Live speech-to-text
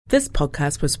This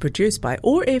podcast was produced by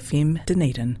OAR FM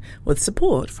Dunedin with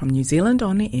support from New Zealand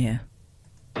On Air.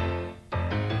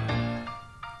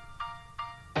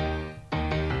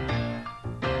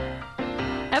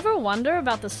 Ever wonder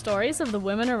about the stories of the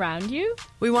women around you?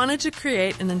 We wanted to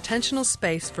create an intentional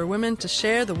space for women to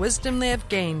share the wisdom they have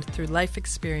gained through life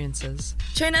experiences.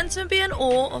 Tune in to be in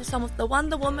awe of some of the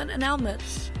Wonder Women in our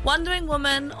midst. Wondering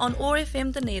Women on OAR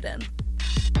FM Dunedin.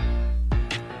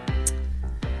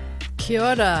 Kia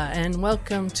ora, and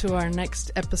welcome to our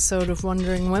next episode of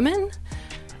Wondering Women.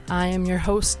 I am your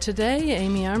host today,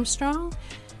 Amy Armstrong,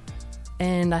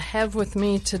 and I have with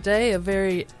me today a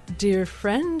very dear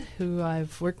friend who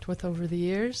I've worked with over the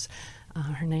years.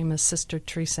 Her name is Sister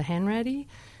Teresa Hanratty.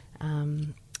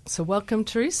 So welcome,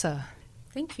 Teresa.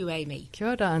 Thank you, Amy. Kia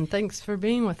ora, and thanks for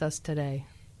being with us today.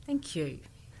 Thank you.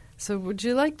 So would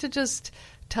you like to just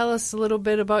tell us a little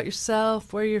bit about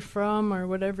yourself, where you're from, or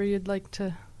whatever you'd like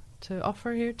to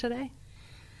offer here today?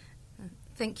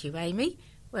 Thank you, Amy.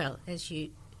 Well, as you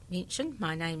mentioned,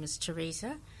 my name is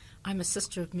Teresa. I'm a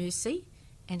Sister of Mercy,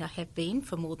 and I have been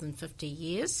for more than 50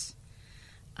 years.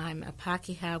 I'm a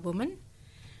Pākehā woman,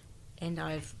 and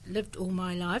I've lived all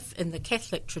my life in the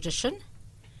Catholic tradition.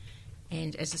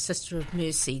 And as a Sister of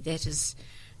Mercy, that is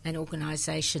an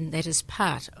organisation that is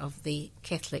part of the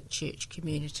Catholic Church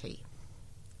community.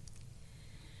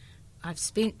 I've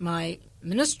spent my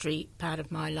ministry part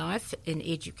of my life in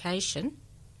education,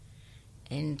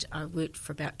 and I worked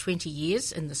for about 20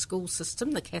 years in the school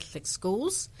system, the Catholic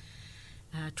schools,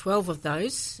 12 of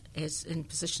those as in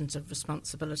positions of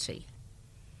responsibility.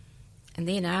 And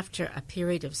then after a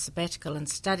period of sabbatical and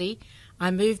study,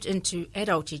 I moved into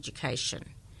adult education,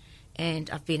 and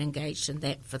I've been engaged in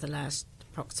that for the last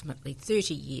approximately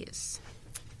 30 years.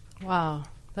 Wow,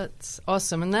 that's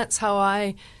awesome. And that's how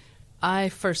I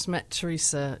first met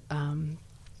Teresa.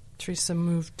 Teresa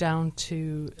moved down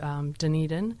to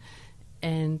Dunedin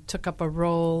and took up a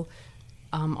role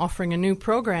offering a new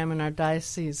program in our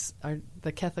diocese,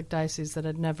 the Catholic diocese, that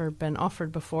had never been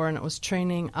offered before, and it was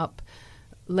training up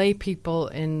lay people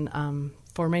in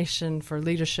formation for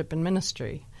leadership and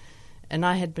ministry. And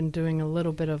I had been doing a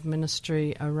little bit of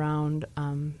ministry around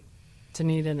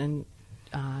Dunedin and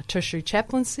tertiary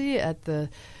chaplaincy at the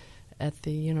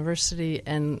university,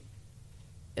 and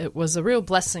it was a real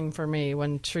blessing for me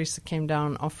when Teresa came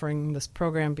down offering this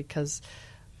program, because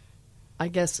I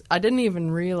guess I didn't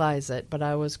even realize it, but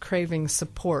I was craving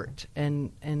support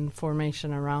and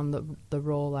formation around the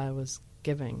role I was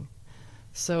giving.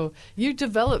 So you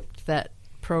developed that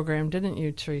program, didn't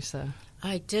you, Teresa?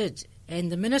 I did.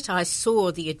 And the minute I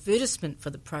saw the advertisement for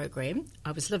the program,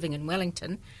 I was living in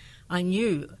Wellington, I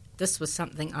knew this was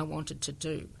something I wanted to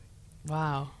do.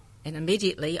 Wow. And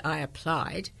immediately I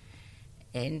applied.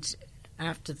 And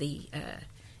after the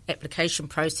application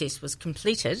process was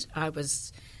completed, I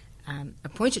was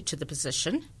appointed to the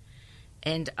position,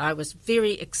 and I was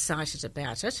very excited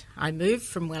about it. I moved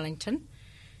from Wellington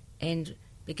and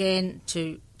began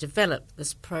to develop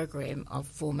this program of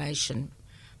formation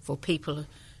for people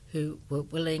who were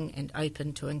willing and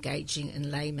open to engaging in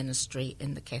lay ministry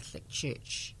in the Catholic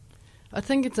Church. I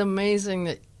think it's amazing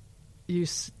that you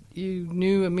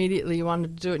knew immediately you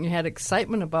wanted to do it and you had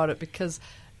excitement about it, because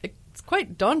it's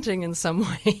quite daunting in some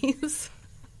ways.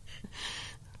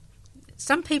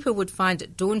 Some people would find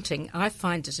it daunting. I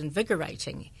find it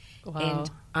invigorating. Wow.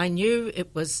 And I knew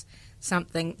it was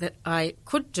something that I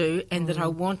could do and that I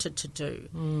wanted to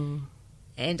do.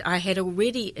 And I had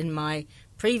already in my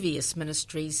previous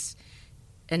ministries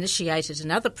initiated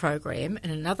another program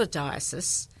in another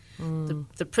diocese.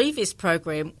 The previous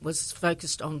program was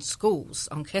focused on schools,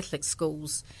 on Catholic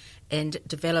schools, and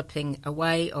developing a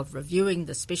way of reviewing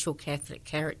the special Catholic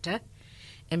character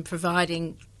and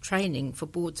providing training for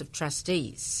boards of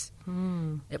trustees.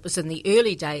 It was in the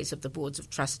early days of the boards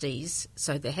of trustees,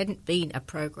 so there hadn't been a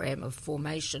program of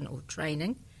formation or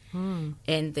training,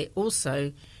 and there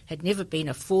also had never been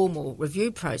a formal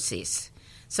review process.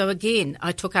 So again,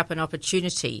 I took up an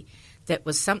opportunity that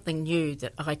was something new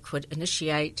that I could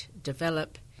initiate,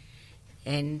 develop,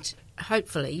 and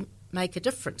hopefully make a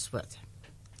difference with.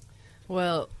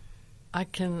 Well, I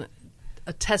can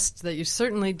attest that you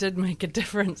certainly did make a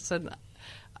difference, and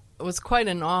I was quite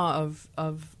in awe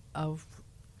of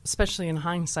especially in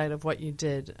hindsight, of what you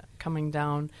did coming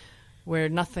down where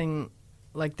nothing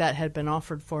like that had been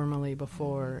offered formally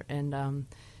before. And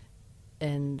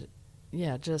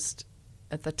just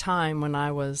at the time when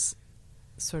I was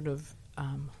sort of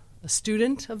a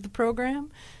student of the program,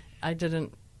 I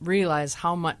didn't realize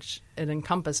how much it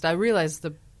encompassed. I realized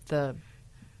the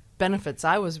benefits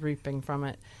I was reaping from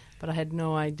it, but I had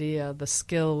no idea the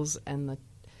skills and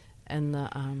and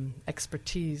the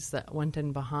expertise that went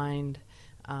in behind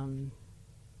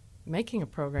making a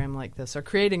program like this or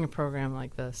creating a program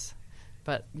like this.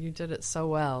 But you did it so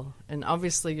well. And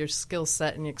obviously your skill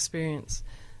set and your experience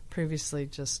previously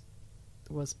just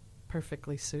was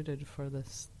perfectly suited for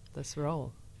this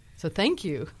role. So thank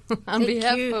you on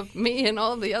behalf of me and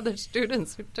all the other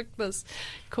students who took this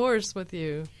course with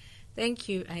you. Thank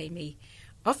you, Amy.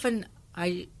 Often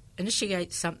I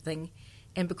initiate something,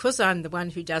 and because I'm the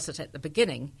one who does it at the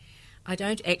beginning, I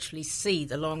don't actually see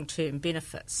the long-term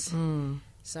benefits.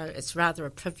 So it's rather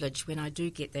a privilege when I do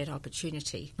get that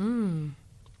opportunity.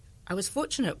 I was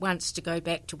fortunate once to go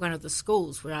back to one of the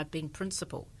schools where I've been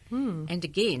principal. And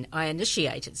again, I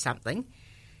initiated something.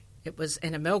 It was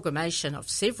an amalgamation of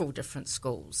several different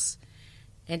schools.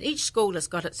 And each school has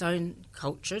got its own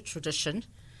culture, tradition.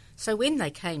 So when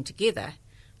they came together,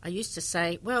 I used to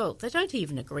say, well, they don't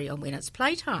even agree on when it's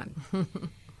playtime.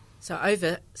 So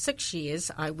over 6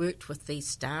 years, I worked with the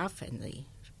staff and the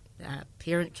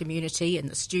parent community and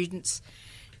the students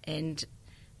and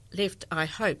left, I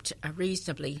hoped, a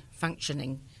reasonably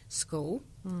functioning school.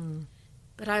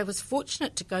 But I was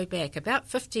fortunate to go back. About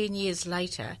 15 years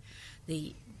later,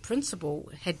 the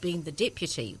principal had been the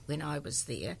deputy when I was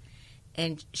there,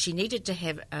 and she needed to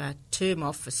have a term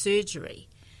off for surgery.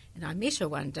 And I met her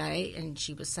one day, and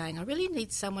she was saying, I really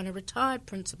need someone, a retired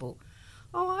principal.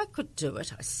 Oh, I could do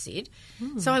it, I said.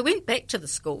 So I went back to the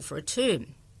school for a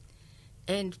term.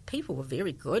 And people were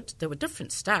very good. There were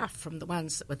different staff from the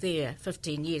ones that were there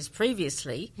 15 years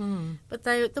previously. But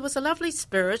there was a lovely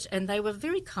spirit, and they were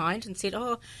very kind and said,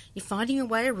 oh, you're finding your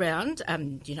way around.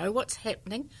 Do you know what's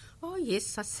happening? Oh,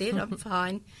 yes, I said, I'm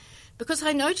fine. Because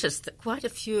I noticed that quite a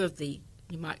few of the,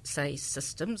 you might say,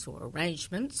 systems or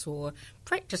arrangements or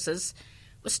practices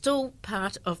were still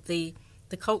part of the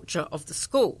culture of the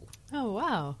school. Oh,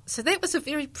 wow. So that was a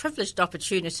very privileged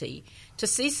opportunity to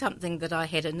see something that I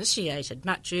had initiated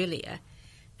much earlier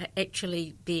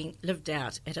actually being lived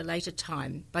out at a later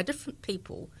time by different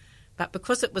people, but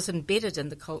because it was embedded in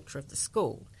the culture of the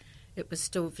school, it was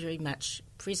still very much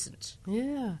present.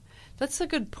 Yeah, that's a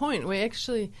good point. We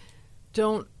actually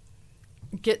don't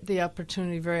get the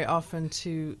opportunity very often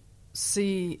to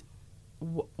see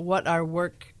what our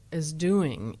work is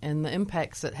doing and the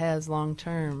impacts it has long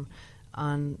term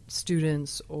on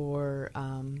students or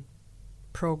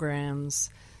programs,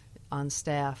 on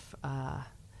staff.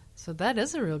 So that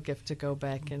is a real gift to go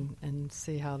back and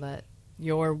see how that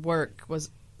your work was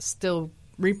still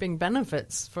reaping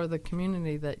benefits for the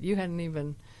community that you hadn't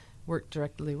even worked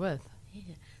directly with.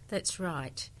 Yeah, that's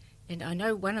right. And I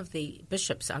know one of the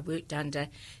bishops I worked under,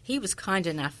 he was kind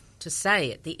enough to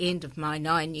say at the end of my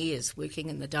 9 years working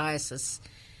in the diocese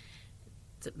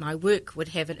that my work would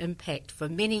have an impact for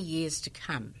many years to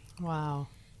come. Wow.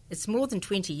 It's more than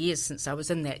 20 years since I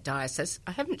was in that diocese.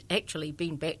 I haven't actually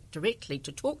been back directly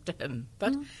to talk to him,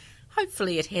 but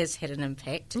hopefully it has had an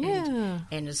impact and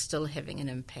is still having an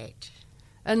impact.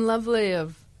 And lovely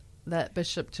of that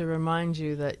bishop to remind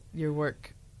you that your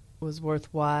work was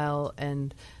worthwhile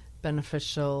and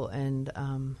beneficial, and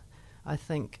I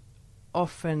think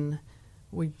often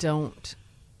we don't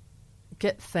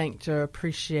get thanked or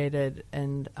appreciated,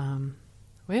 and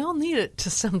we all need it to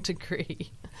some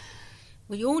degree.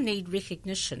 We all need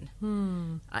recognition.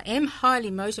 I am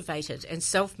highly motivated and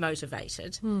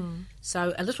self-motivated,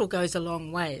 so a little goes a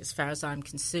long way as far as I'm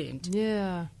concerned.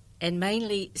 Yeah. And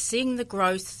mainly seeing the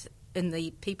growth in the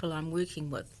people I'm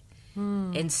working with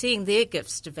and seeing their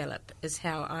gifts develop is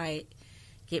how I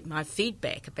get my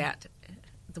feedback about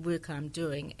the work I'm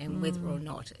doing and whether or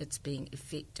not it's being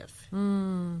effective.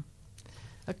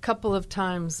 A couple of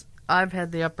times I've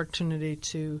had the opportunity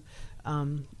to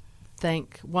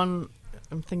thank one.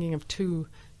 I'm thinking of two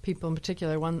people in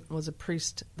particular. One was a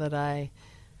priest that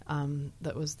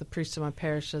that was the priest of my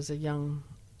parish as a young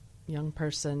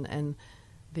person, and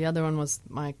the other one was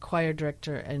my choir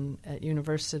director at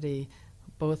university.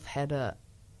 Both had a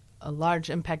large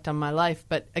impact on my life,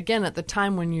 but again, at the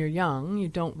time when you're young, you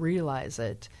don't realize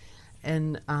it.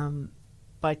 And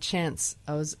by chance,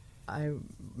 I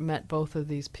met both of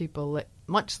these people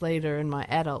much later in my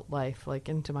adult life, like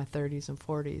into my 30s and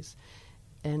 40s,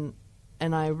 and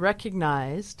I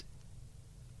recognized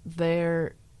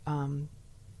their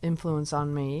influence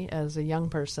on me as a young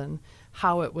person,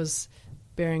 how it was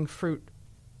bearing fruit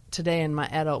today in my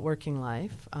adult working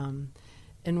life,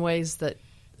 in ways that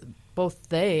both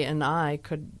they and I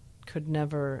could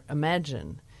never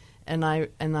imagine. And I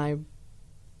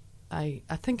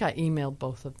think I emailed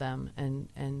both of them,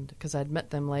 and because I'd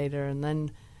met them later, and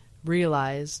then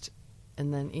realized,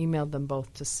 and then emailed them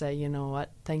both to say, you know what,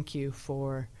 thank you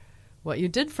for what you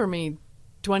did for me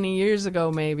 20 years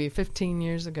ago, maybe 15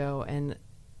 years ago, and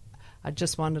I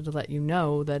just wanted to let you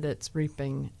know that it's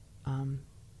reaping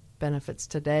benefits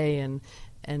today, and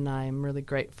I'm really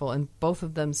grateful. And both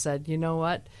of them said, you know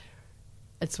what?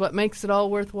 It's what makes it all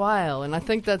worthwhile. And I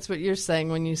think that's what you're saying.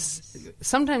 When you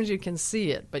sometimes you can see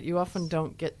it, but you often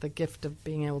don't get the gift of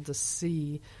being able to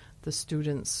see the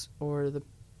students or the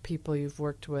people you've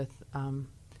worked with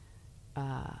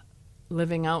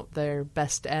living out their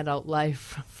best adult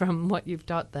life from what you've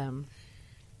taught them.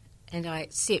 And I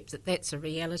accept that that's a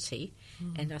reality.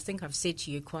 And I think I've said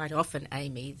to you quite often,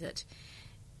 Amy, that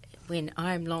when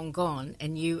I'm long gone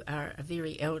and you are a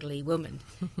very elderly woman,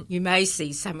 you may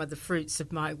see some of the fruits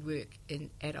of my work in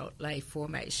adult lay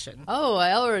formation. Oh,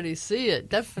 I already see it,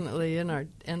 definitely, in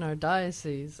our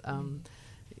diocese.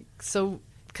 So,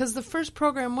 because the first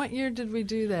program, what year did we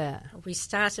do that? We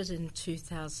started in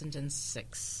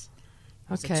 2006.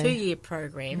 It was Okay. a 2-year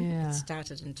program. Yeah. It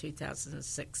started in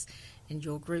 2006, and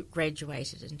your group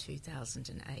graduated in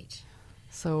 2008.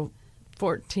 So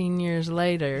 14 years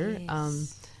later,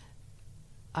 Yes.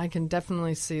 I can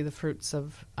definitely see the fruits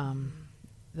of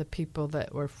the people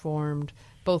that were formed,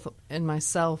 both in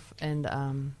myself and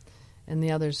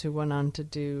the others who went on to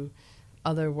do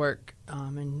other work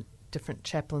in different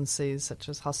chaplaincies, such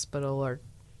as hospital or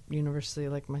university,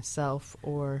 like myself,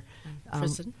 or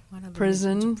Prison. One of them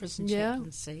prison, went into prison yeah.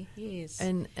 chaplaincy. Yes.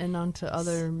 and onto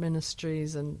other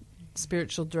ministries and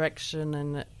spiritual direction,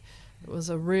 and it was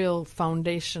a real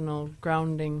foundational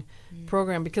grounding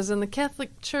program, because in the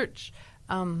Catholic Church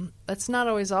that's not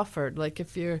always offered. Like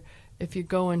if you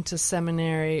go into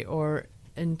seminary or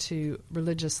into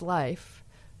religious life,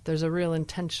 there's a real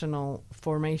intentional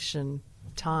formation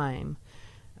time,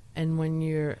 and when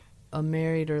you're a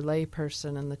married or lay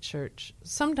person in the church,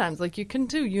 sometimes, like, you can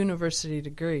do university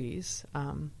degrees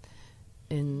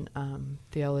in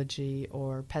theology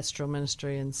or pastoral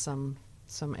ministry in some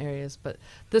areas, but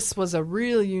this was a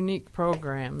real unique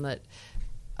program that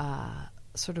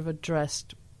sort of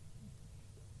addressed,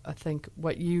 I think,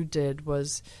 what you did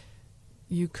was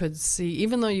you could see,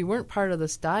 even though you weren't part of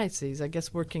this diocese, I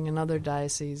guess working in other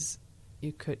dioceses,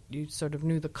 you sort of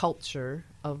knew the culture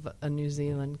of a New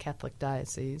Zealand Catholic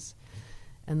diocese,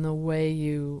 and the way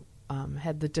you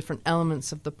had the different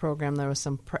elements of the program. There was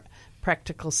some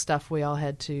practical stuff. We all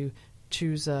had to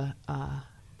choose a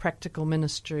practical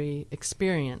ministry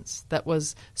experience that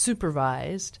was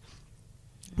supervised,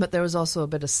 but there was also a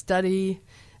bit of study,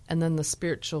 and then the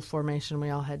spiritual formation. We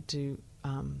all had to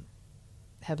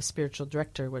have a spiritual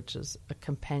director, which is a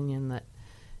companion that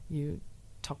you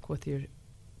talk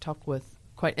with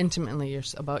quite intimately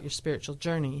about your spiritual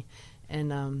journey,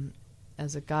 and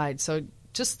as a guide. So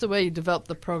just the way you develop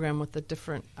the program with the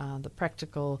different, the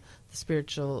practical, the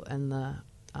spiritual, and the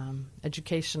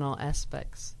educational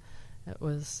aspects, it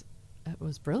was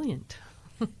brilliant.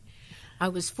 I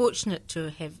was fortunate to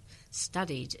have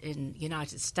studied in the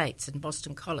United States in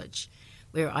Boston College,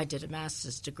 where I did a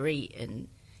master's degree in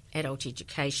adult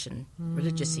education,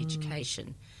 religious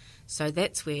education. So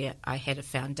that's where I had a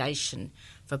foundation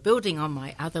for building on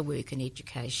my other work in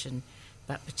education,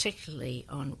 but particularly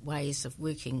on ways of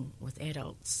working with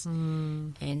adults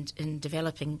and in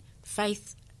developing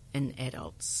faith in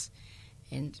adults.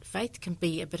 And faith can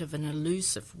be a bit of an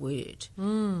elusive word,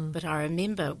 but I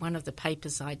remember one of the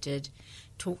papers I did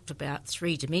talked about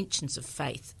 3 dimensions of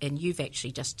faith, and you've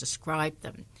actually just described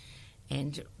them.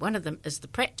 And one of them is the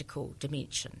practical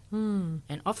dimension.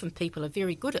 And often people are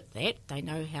very good at that. They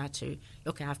know how to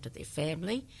look after their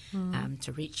family,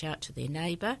 to reach out to their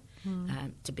neighbour,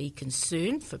 to be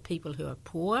concerned for people who are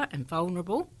poor and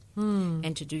vulnerable,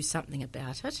 and to do something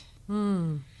about it.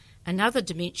 Another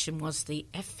dimension was the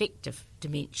affective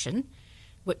dimension,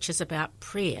 which is about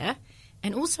prayer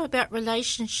and also about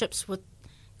relationships with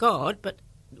God, but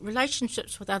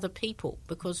relationships with other people,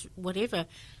 because whatever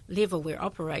level we're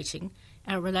operating,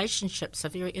 our relationships are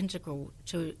very integral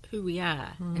to who we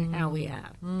are and how we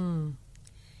are. And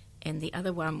the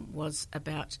other one was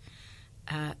about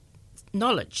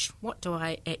knowledge. What do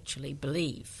I actually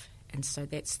believe? And so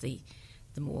that's the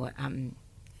more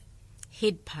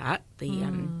head part,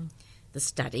 the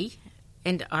study.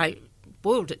 And I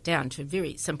boiled it down to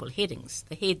very simple headings: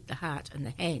 the head, the heart, and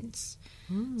the hands.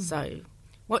 So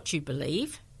what you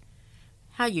believe,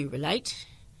 how you relate,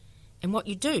 and what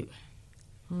you do.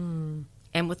 And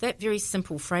with that very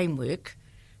simple framework,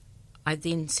 I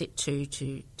then set to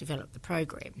develop the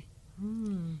program.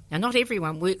 Now, not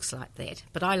everyone works like that,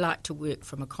 but I like to work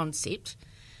from a concept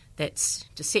that's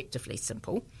deceptively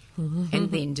simple and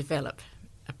then develop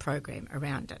a program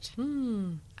around it.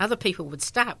 Other people would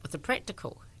start with the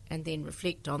practical and then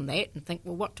reflect on that and think,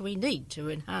 well, what do we need to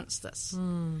enhance this?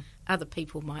 other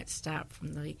people might start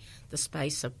from the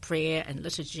space of prayer and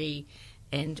liturgy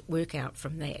and work out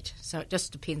from that. So it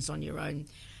just depends on your own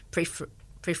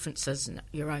preferences and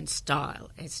your own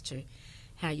style as to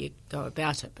how you go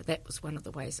about it. But that was one of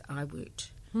the ways I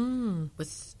worked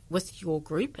with your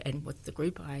group and with the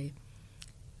group I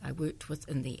worked with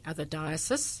in the other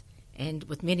diocese, and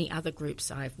with many other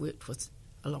groups I've worked with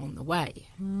along the way.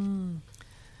 And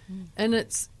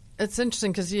it's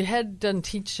interesting because you had done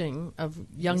teaching of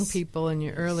young people in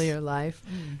your earlier life,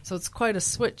 so it's quite a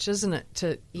switch, isn't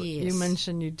it? You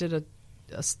mentioned you did a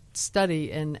study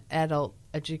in adult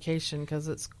education, because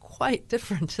it's quite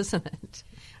different, isn't it?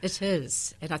 It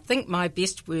is, and I think my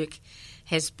best work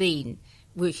has been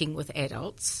working with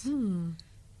adults.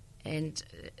 And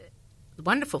the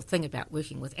wonderful thing about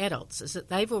working with adults is that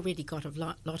they've already got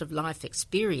a lot of life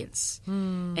experience,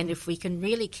 and if we can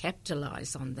really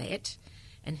capitalise on that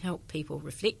and help people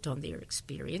reflect on their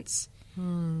experience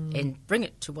and bring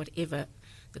it to whatever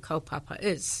the kaupapa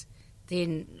is,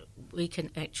 then we can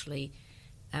actually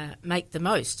make the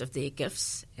most of their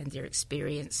gifts and their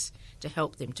experience to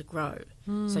help them to grow.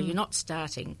 So you're not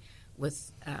starting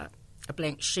with a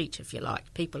blank sheet, if you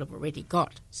like. People have already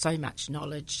got so much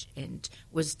knowledge and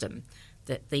wisdom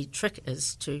that the trick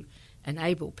is to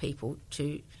enable people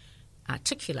to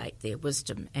articulate their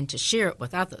wisdom and to share it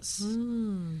with others.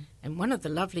 And one of the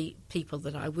lovely people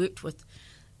that I worked with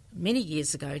many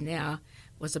years ago now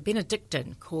was a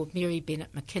Benedictine called Mary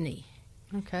Bennett McKinney.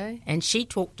 Okay. And she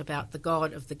talked about the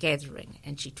God of the gathering,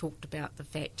 and she talked about the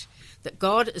fact that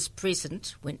God is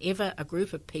present whenever a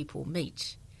group of people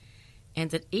meet, and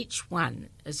that each one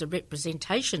is a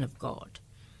representation of God.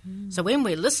 So when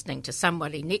we're listening to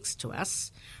somebody next to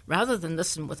us, rather than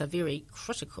listen with a very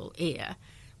critical ear,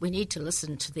 we need to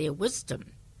listen to their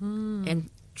wisdom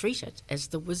and treat it as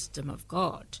the wisdom of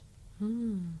God.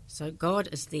 So God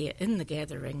is there in the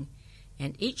gathering,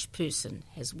 and each person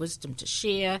has wisdom to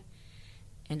share,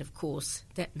 and of course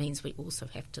that means we also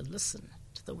have to listen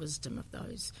to the wisdom of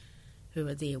those who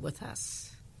are there with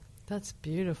us. That's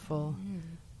beautiful.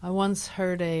 I once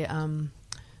heard a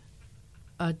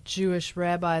Jewish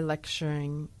rabbi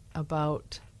lecturing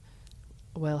about,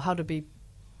 how to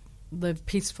live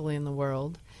peacefully in the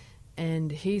world,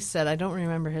 and he said, I don't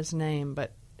remember his name,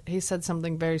 but he said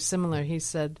something very similar. He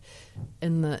said,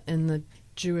 in the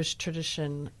Jewish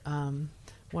tradition,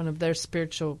 one of their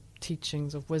spiritual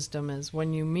teachings of wisdom is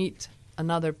when you meet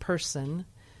another person,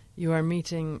 you are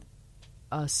meeting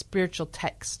a spiritual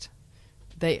text.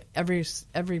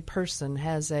 Every person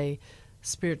has a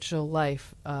spiritual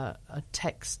life, a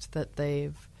text that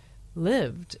they've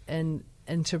lived, and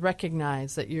to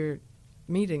recognize that you're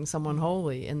meeting someone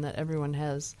holy, and that everyone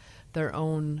has their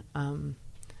own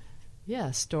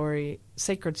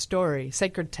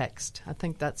sacred text. I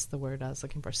think that's the word I was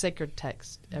looking for, sacred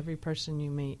text, every person you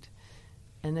meet.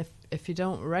 And if you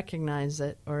don't recognize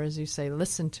it, or as you say,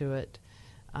 listen to it,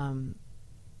 the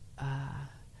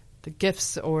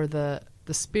gifts or the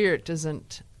spirit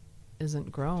isn't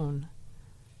grown.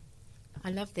 I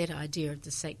love that idea of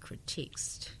the sacred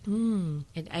text. And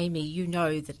Amy, you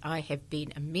know that I have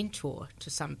been a mentor to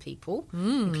some people,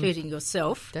 including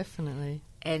yourself. Definitely.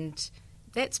 And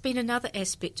that's been another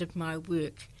aspect of my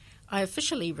work. I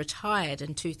officially retired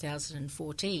in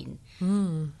 2014,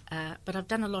 but I've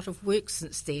done a lot of work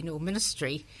since then, or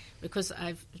ministry, because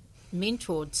I've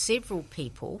mentored several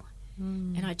people.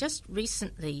 And I just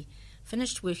recently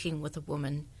finished working with a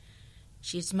woman.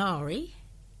 She's Maori,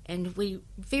 and we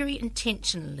very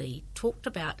intentionally talked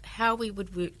about how we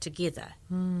would work together.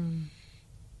 And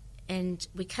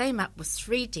we came up with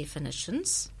 3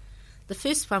 definitions. The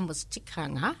first one was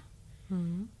tikanga,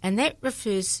 and that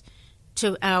refers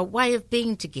to our way of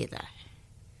being together.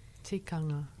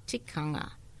 Tikanga.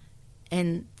 Tikanga.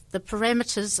 And the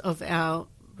parameters of our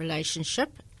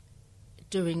relationship,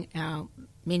 doing our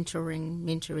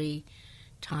mentoree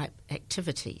type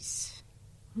activities.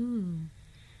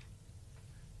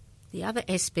 The other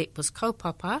aspect was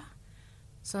kaupapa.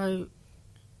 So,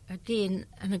 again,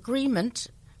 an agreement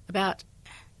about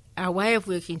our way of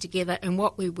working together and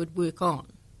what we would work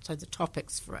on. So the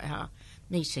topics for our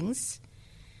meetings.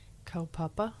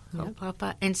 Kaupapa.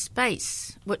 Kaupapa. And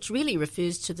space, which really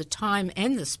refers to the time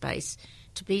and the space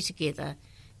to be together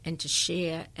and to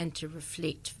share and to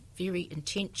reflect very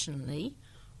intentionally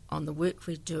on the work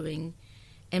we're doing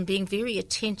and being very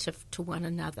attentive to one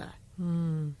another.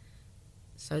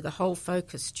 So the whole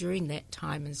focus during that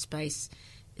time and space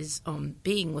is on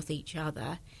being with each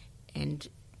other and,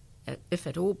 if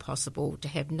at all possible, to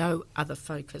have no other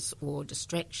focus or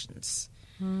distractions.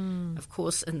 Of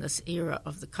course, in this era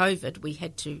of the COVID, we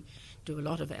had to do a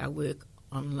lot of our work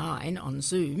online, on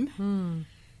Zoom,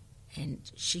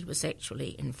 And she was actually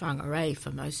in Whangarei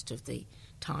for most of the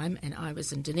time, and I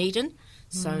was in Dunedin.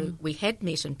 So we had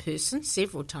met in person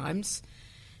several times,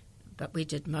 but we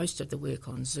did most of the work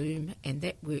on Zoom, and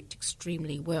that worked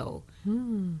extremely well.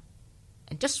 And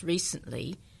just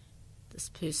recently, this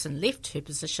person left her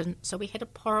position, so we had a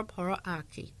porapora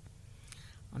ake.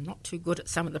 I'm not too good at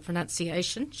some of the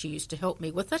pronunciation. She used to help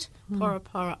me with it.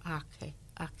 Porapora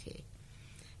ake,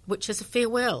 which is a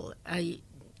farewell, a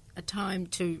time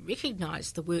to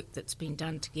recognise the work that's been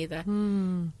done together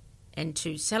and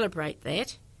to celebrate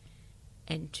that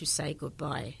and to say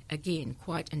goodbye again,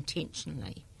 quite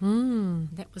intentionally.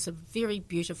 That was a very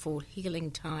beautiful,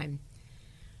 healing time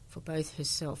for both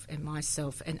herself and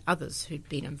myself and others who'd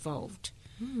been involved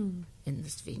in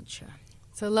this venture.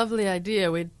 It's a lovely idea.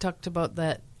 We talked about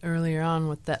that earlier on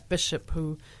with that bishop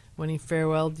who, when he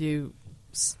farewelled you,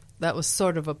 that was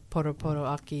sort of a poroporo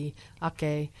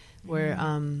ake, where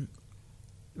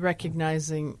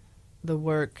recognizing the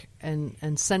work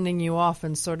and sending you off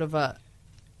in sort of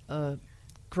a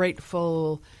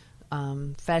grateful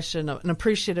fashion, an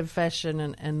appreciative fashion,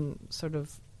 and sort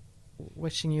of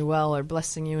wishing you well or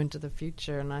blessing you into the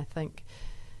future. And I think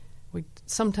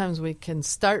sometimes we can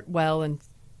start well and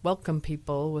welcome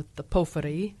people with the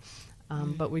pofari,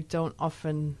 but we don't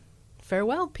often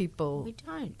farewell people. We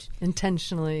don't.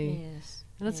 Intentionally. Yes.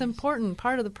 And it's an important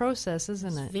part of the process,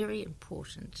 isn't it? It's very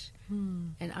important.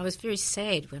 And I was very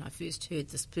sad when I first heard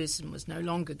this person was no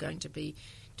longer going to be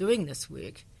doing this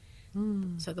work.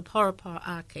 So the porapara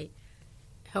ake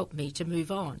helped me to move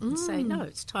on and say, no,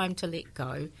 it's time to let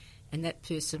go, and that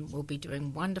person will be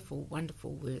doing wonderful,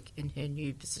 wonderful work in her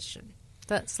new position.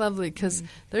 That's lovely, because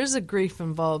there's a grief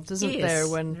involved, isn't there,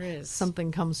 when there is.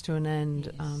 something comes to an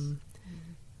end. Yes.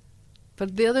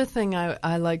 But the other thing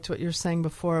I liked what you were saying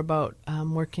before about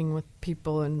working with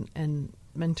people and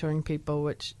mentoring people,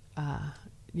 which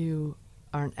you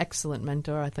are an excellent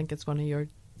mentor. I think it's one of your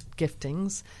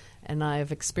giftings, and I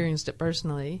have experienced it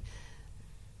personally.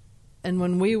 And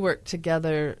when we worked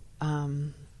together,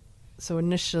 so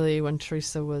initially when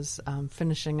Teresa was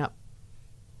finishing up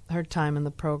her time in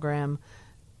the program,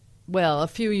 well, a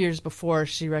few years before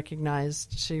she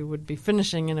recognized she would be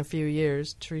finishing in a few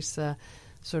years, Teresa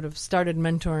sort of started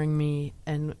mentoring me,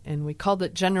 and we called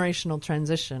it generational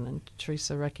transition, and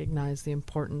Teresa recognized the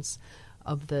importance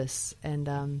of this.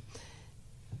 And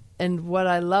what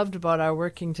I loved about our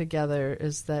working together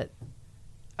is that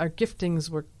our giftings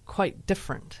were quite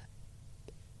different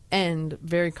and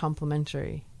very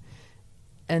complementary.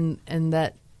 And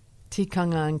that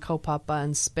tikanga and kaupapa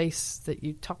and space that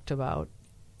you talked about,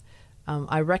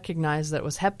 I recognized that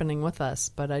was happening with us,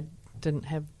 but I didn't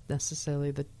have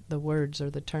necessarily the words or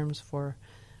the terms for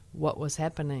what was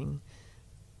happening.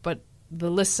 But the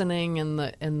listening and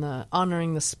the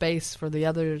honoring the space for the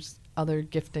other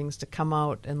giftings to come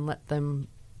out and let them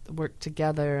work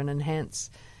together and enhance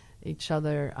each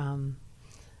other,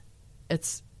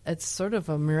 it's sort of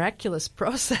a miraculous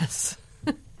process.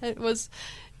 It was,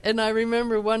 and I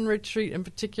remember one retreat in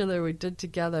particular we did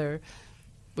together.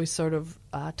 We sort of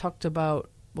talked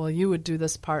about, well, you would do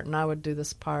this part and I would do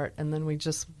this part, and then we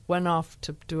just went off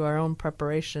to do our own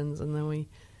preparations, and then we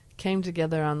came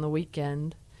together on the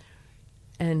weekend,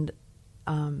 and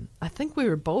I think we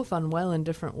were both unwell in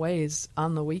different ways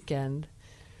on the weekend,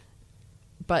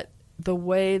 but the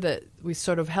way that we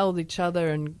sort of held each other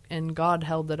and God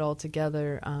held it all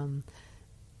together,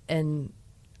 and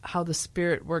how the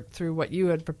Spirit worked through what you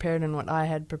had prepared and what I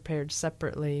had prepared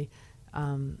separately,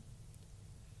 and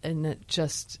it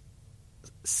just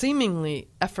seemingly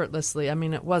effortlessly, I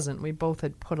mean, it wasn't. We both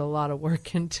had put a lot of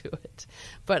work into it.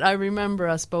 But I remember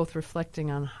us both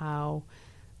reflecting on how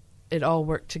it all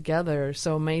worked together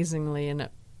so amazingly, and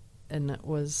it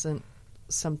wasn't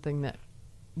something that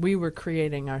we were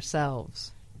creating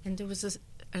ourselves. And there was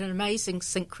an amazing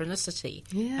synchronicity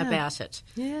about it.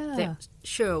 Yeah. That,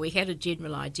 sure, we had a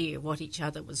general idea of what each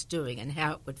other was doing and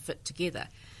how it would fit together.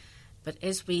 But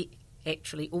as we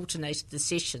actually alternated the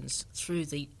sessions through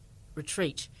the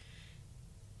retreat,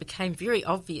 it became very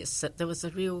obvious that there was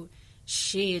a real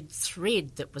shared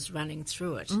thread that was running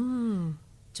through it.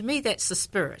 To me, that's the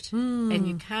spirit. And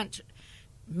you can't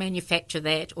manufacture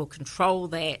that or control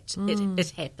that.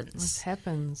 It happens. It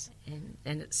happens.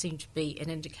 And it seemed to be an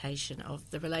indication of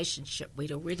the relationship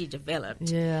we'd already developed.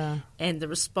 Yeah. And the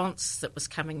response that was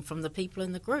coming from the people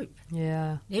in the group.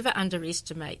 Yeah. Never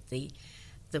underestimate the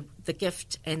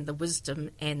gift and the wisdom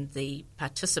and the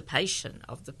participation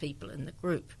of the people in the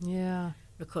group. Yeah.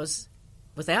 Because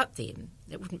without them,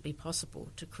 it wouldn't be possible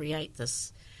to create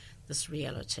this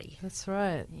reality. That's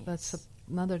right. Yes. That's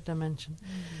another dimension.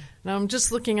 Now I'm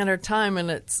just looking at our time, and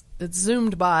it's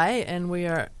zoomed by, and we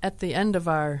are at the end of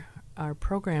our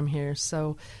program here.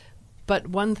 So, but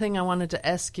one thing I wanted to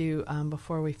ask you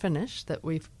before we finish, that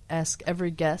we've asked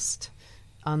every guest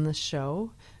on the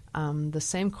show the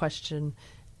same question,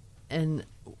 and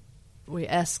we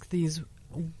ask these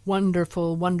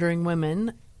wonderful, wondering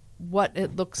women what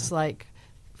it looks like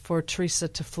for Teresa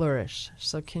to flourish.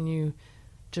 So can you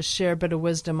just share a bit of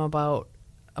wisdom about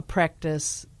a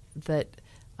practice that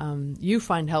you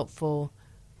find helpful,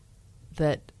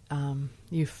 that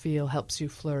you feel helps you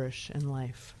flourish in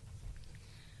life?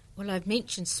 Well, I've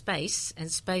mentioned space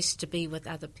and space to be with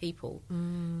other people,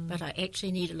 but I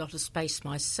actually need a lot of space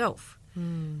myself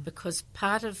because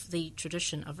part of the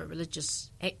tradition of a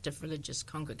active religious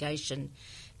congregation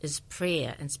is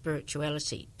prayer and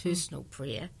spirituality, personal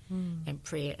prayer and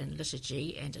prayer in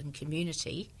liturgy and in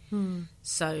community.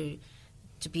 So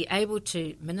to be able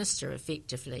to minister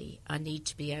effectively, I need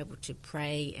to be able to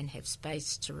pray and have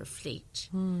space to reflect.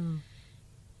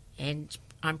 And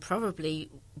I'm probably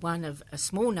one of a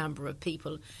small number of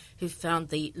people who found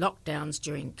the lockdowns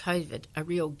during COVID a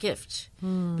real gift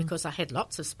because I had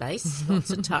lots of space,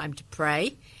 lots of time to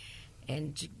pray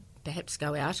and perhaps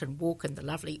go out and walk in the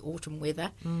lovely autumn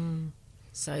weather.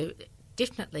 So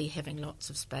definitely having lots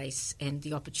of space and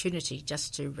the opportunity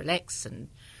just to relax and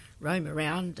roam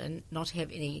around and not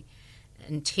have any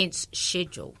intense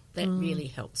schedule, that really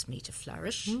helps me to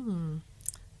flourish.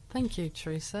 Thank you,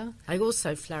 Teresa. I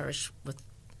also flourish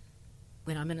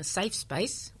when I'm in a safe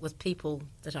space with people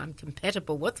that I'm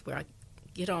compatible with, where I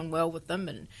get on well with them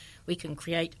and we can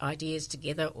create ideas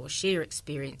together or share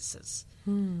experiences.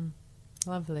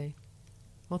 Lovely.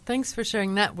 Well, thanks for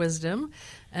sharing that wisdom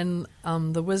and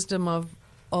the wisdom of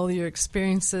all your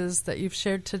experiences that you've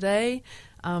shared today.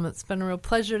 It's been a real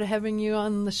pleasure to having you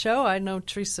on the show. I know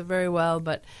Teresa very well,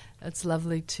 but it's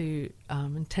lovely to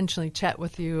intentionally chat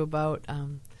with you about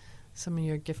some of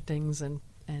your giftings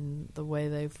and the way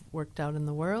they've worked out in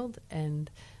the world. And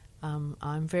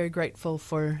I'm very grateful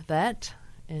for that.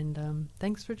 And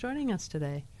thanks for joining us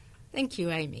today. Thank you,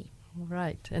 Amy. All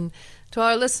right. And to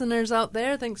our listeners out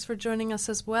there, thanks for joining us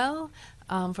as well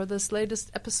for this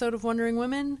latest episode of Wondering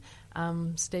Women.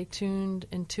 Stay tuned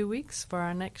in 2 weeks for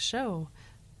our next show.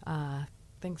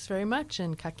 Thanks very much,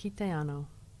 and ka kite anō.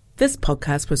 This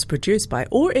podcast was produced by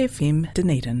OAR FM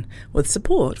Dunedin with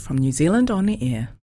support from New Zealand On the Air.